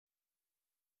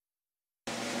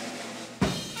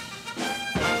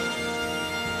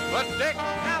The Dick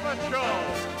Cavett Show.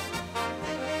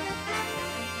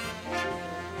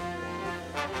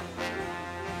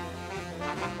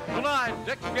 Tonight,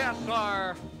 Dick's guests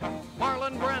are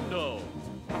Marlon Brando,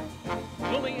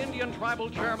 Lummi Indian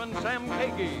Tribal Chairman Sam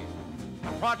Kagi,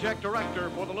 Project Director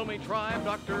for the Lummi Tribe,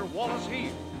 Dr. Wallace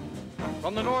Heath,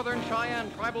 from the Northern Cheyenne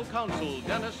Tribal Council,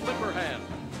 Dennis Limberhand,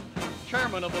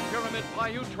 Chairman of the Pyramid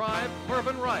Paiute Tribe,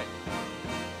 Mervyn Wright.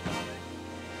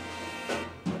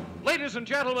 Ladies and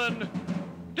gentlemen,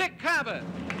 Dick Cavett.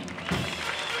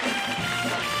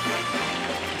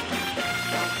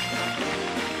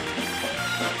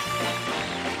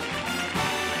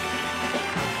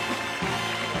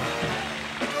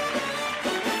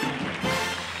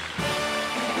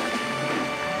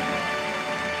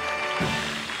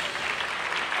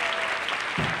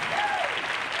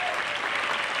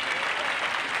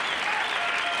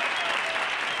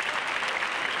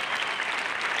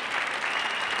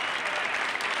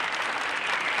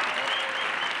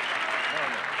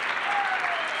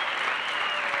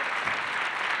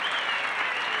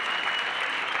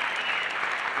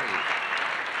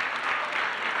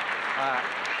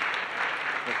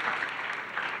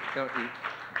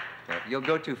 You'll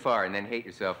go too far and then hate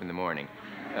yourself in the morning.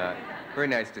 Very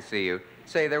nice to see you.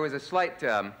 Say, there was a slight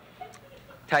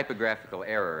typographical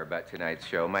error about tonight's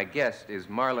show. My guest is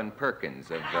Marlon Perkins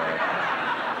of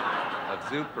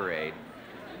Zoo Parade,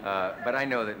 but I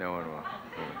know that no one will.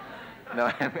 No,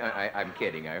 I'm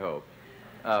kidding, I hope.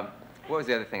 What was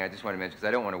the other thing I just want to mention, because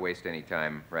I don't want to waste any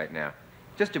time right now.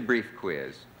 Just a brief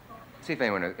quiz. See if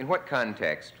anyone knows. In what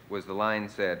context was the line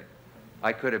said,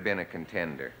 "I could have been a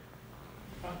contender"?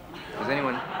 Does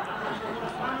anyone?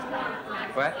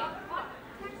 What?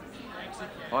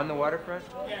 On the waterfront?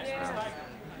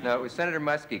 No, it was Senator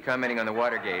Muskie commenting on the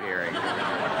Watergate hearing.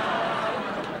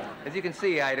 As you can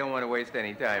see, I don't want to waste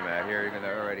any time out here, even though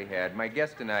I already had. My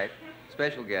guest tonight,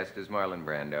 special guest, is Marlon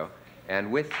Brando.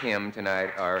 And with him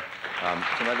tonight are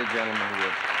some other gentlemen who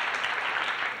are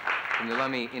from the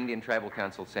Lummi Indian Tribal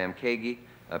Council, Sam Kagi,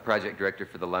 Project Director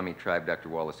for the Lummi Tribe, Dr.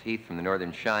 Wallace Heath, from the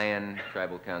Northern Cheyenne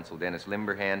Tribal Council, Dennis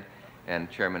Limberhand, and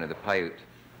Chairman of the Paiute,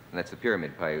 and that's the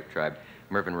Pyramid Paiute Tribe,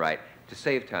 Mervyn Wright. To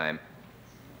save time,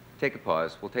 take a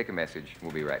pause, we'll take a message,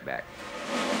 we'll be right back.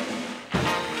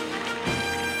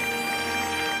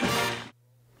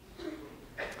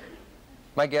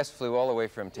 My guest flew all the way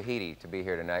from Tahiti to be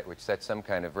here tonight, which sets some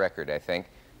kind of record, I think.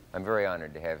 I'm very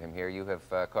honored to have him here. You have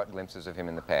caught glimpses of him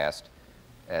in the past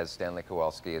as Stanley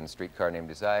Kowalski in Streetcar Named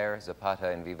Desire,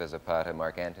 Zapata in Viva Zapata,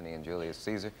 Mark Antony and Julius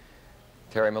Caesar,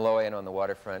 Terry Malloy in On the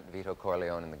Waterfront, Vito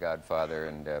Corleone in The Godfather,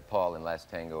 and Paul in Last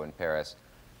Tango in Paris.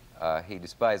 He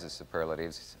despises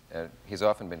superlatives. He's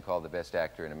often been called the best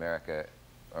actor in America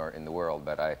or in the world,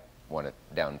 but I want to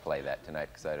downplay that tonight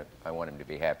because I want him to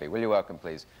be happy. Will you welcome,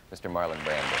 please, Mr. Marlon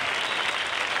Brando.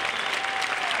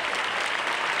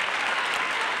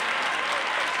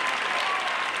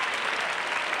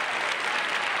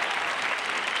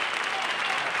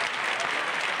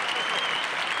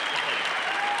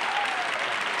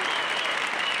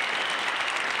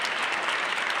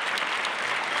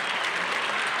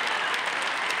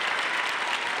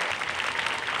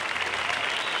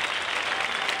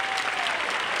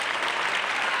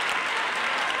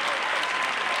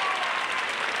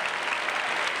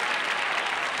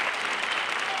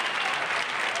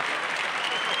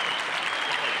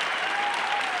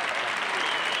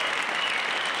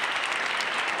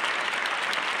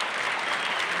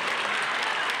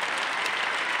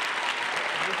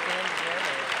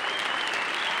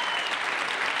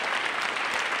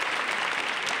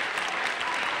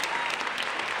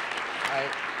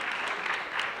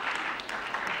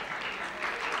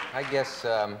 I guess,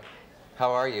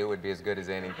 how are you would be as good as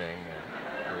anything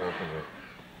to open with.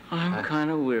 I'm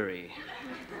kind of weary.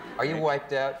 Are you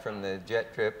wiped out from the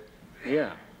jet trip?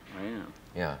 Yeah, I am.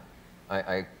 Yeah.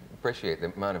 I appreciate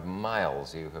the amount of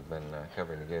miles you have been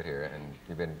covering to get here, and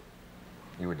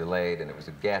you were delayed, and it was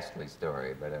a ghastly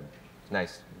story, but it's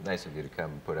nice of you to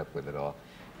come and put up with it all.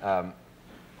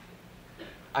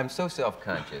 I'm so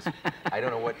self-conscious. I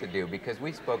don't know what to do, because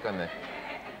we spoke on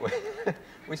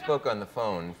the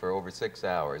phone for over 6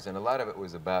 hours, and a lot of it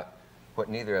was about what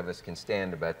neither of us can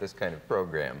stand about this kind of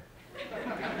program.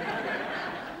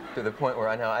 To the point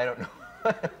where now I don't know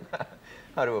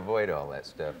how to avoid all that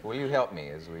stuff. Will you help me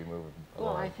as we move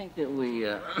along? Well, I think that we,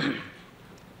 I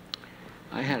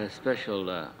had a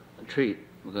special treat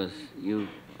because you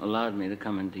allowed me to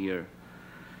come into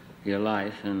your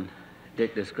life, and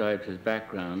Dick describes his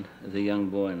background as a young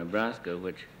boy in Nebraska,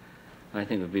 which I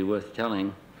think would be worth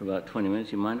telling for about 20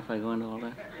 minutes. You mind if I go into all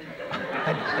that?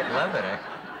 I'd love it.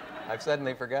 I've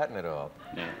suddenly forgotten it all.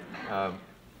 Yeah.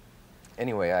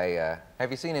 Anyway,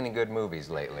 have you seen any good movies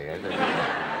lately?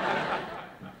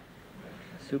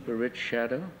 Super Rich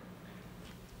Shadow?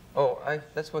 Oh,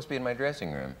 that's supposed to be in my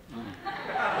dressing room. Oh.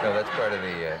 No, that's part of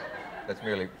the, that's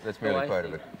merely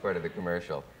part of the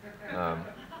commercial.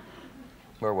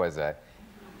 Where was I?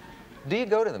 Do you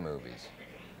go to the movies?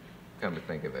 Come to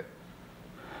think of it.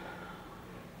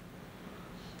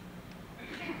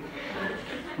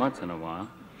 Once in a while.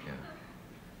 Yeah.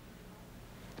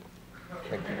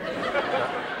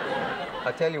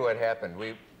 I'll tell you what happened.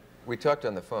 We talked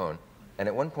on the phone, and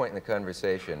at one point in the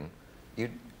conversation,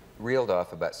 you reeled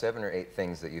off about 7 or 8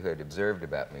 things that you had observed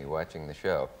about me watching the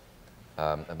show,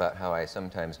 about how I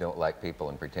sometimes don't like people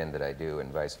and pretend that I do,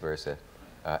 and vice versa,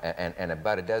 and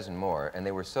about a dozen more. And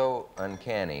they were so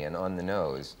uncanny and on the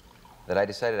nose that I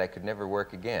decided I could never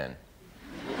work again.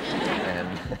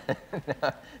 And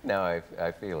now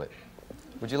I feel it.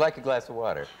 Would you like a glass of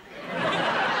water?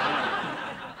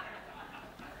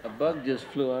 A bug just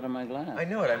flew out of my glass. I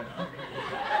know it. I'm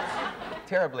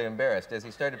terribly embarrassed. As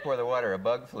he started to pour the water, a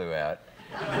bug flew out.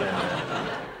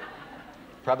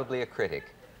 Probably a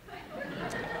critic.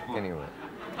 Anyway.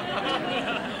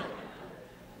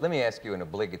 Let me ask you an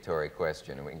obligatory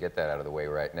question, and we can get that out of the way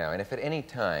right now. And if at any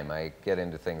time I get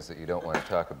into things that you don't want to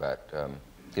talk about,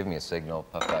 give me a signal,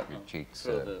 puff out your cheeks.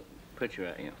 Throw the picture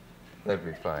at you. That'd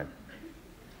be fine.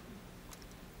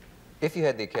 If you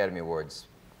had the Academy Awards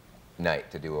night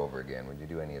to do over again, would you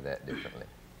do any of that differently?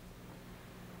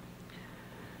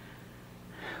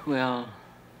 Well,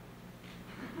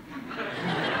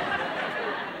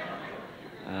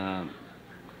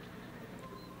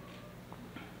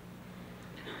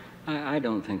 I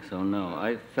don't think so, no.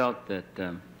 I felt that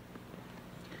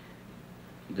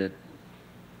that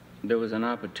there was an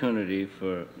opportunity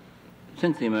for,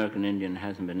 since the American Indian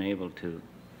hasn't been able to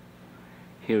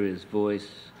hear his voice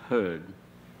heard,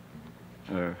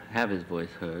 or have his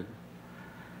voice heard,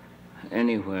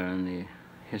 anywhere in the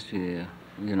history of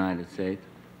the United States,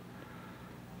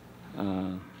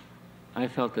 I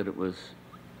felt that it was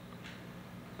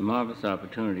a marvelous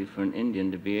opportunity for an Indian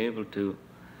to be able to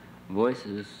voice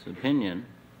his opinion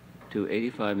to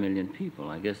 85 million people.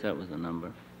 I guess that was the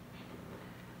number.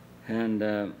 And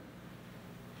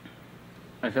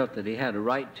I felt that he had a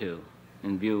right to,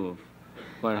 in view of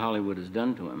what Hollywood has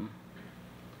done to him.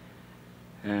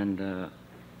 And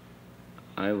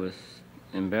I was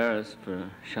embarrassed for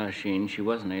Cheyenne. She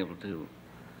wasn't able to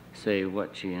say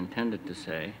what she intended to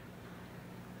say.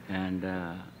 And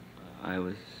I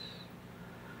was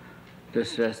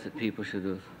distressed that people should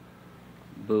have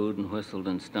booed and whistled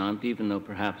and stomped, even though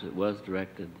perhaps it was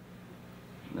directed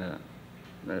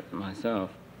at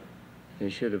myself. They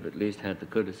should have at least had the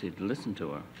courtesy to listen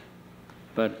to her.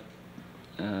 But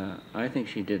I think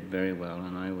she did very well,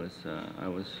 and I was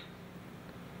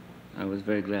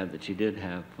very glad that she did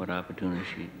have what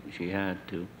opportunity she had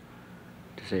to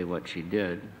say what she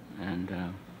did. And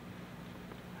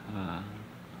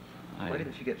why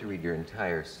didn't you get to read your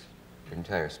entire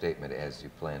statement as you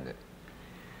planned it?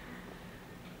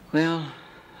 Well,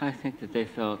 I think that they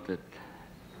felt that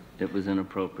it was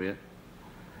inappropriate,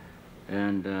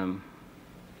 and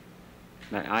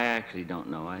I actually don't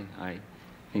know. I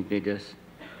think they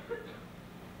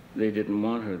didn't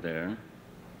want her there.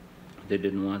 They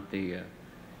didn't want the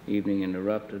evening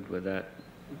interrupted with that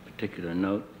particular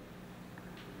note.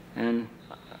 And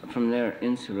from their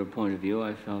insular point of view,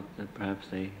 I felt that perhaps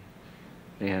they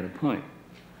had a point.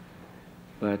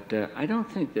 But I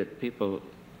don't think that people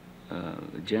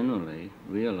generally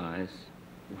realize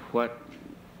what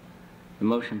the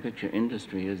motion picture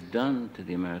industry has done to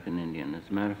the American Indian. As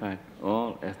a matter of fact,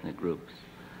 all ethnic groups,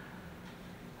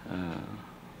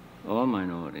 all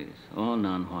minorities, all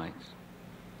non-whites.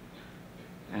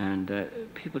 And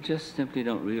people just simply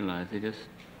don't realize. They just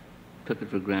took it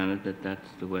for granted that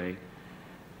that's the way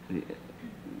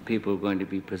people are going to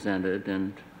be presented,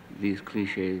 and these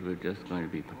cliches were just going to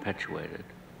be perpetuated.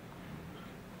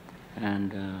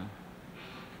 And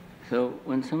so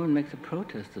when someone makes a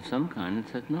protest of some kind and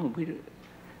says, no,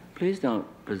 please don't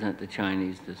present the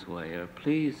Chinese this way, or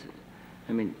please,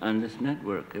 I mean, on this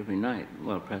network every night,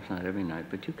 well, perhaps not every night,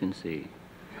 but you can see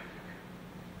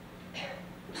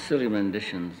silly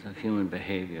renditions of human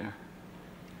behavior.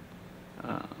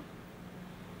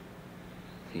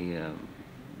 The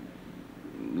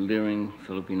leering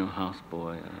Filipino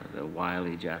houseboy, the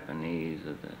wily Japanese,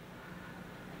 or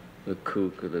the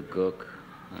kook or the gook,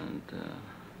 and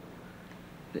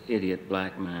the idiot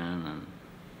black man, and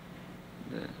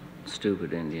the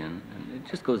stupid Indian, and it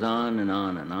just goes on and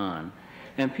on and on.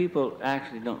 And people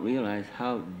actually don't realize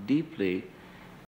how deeply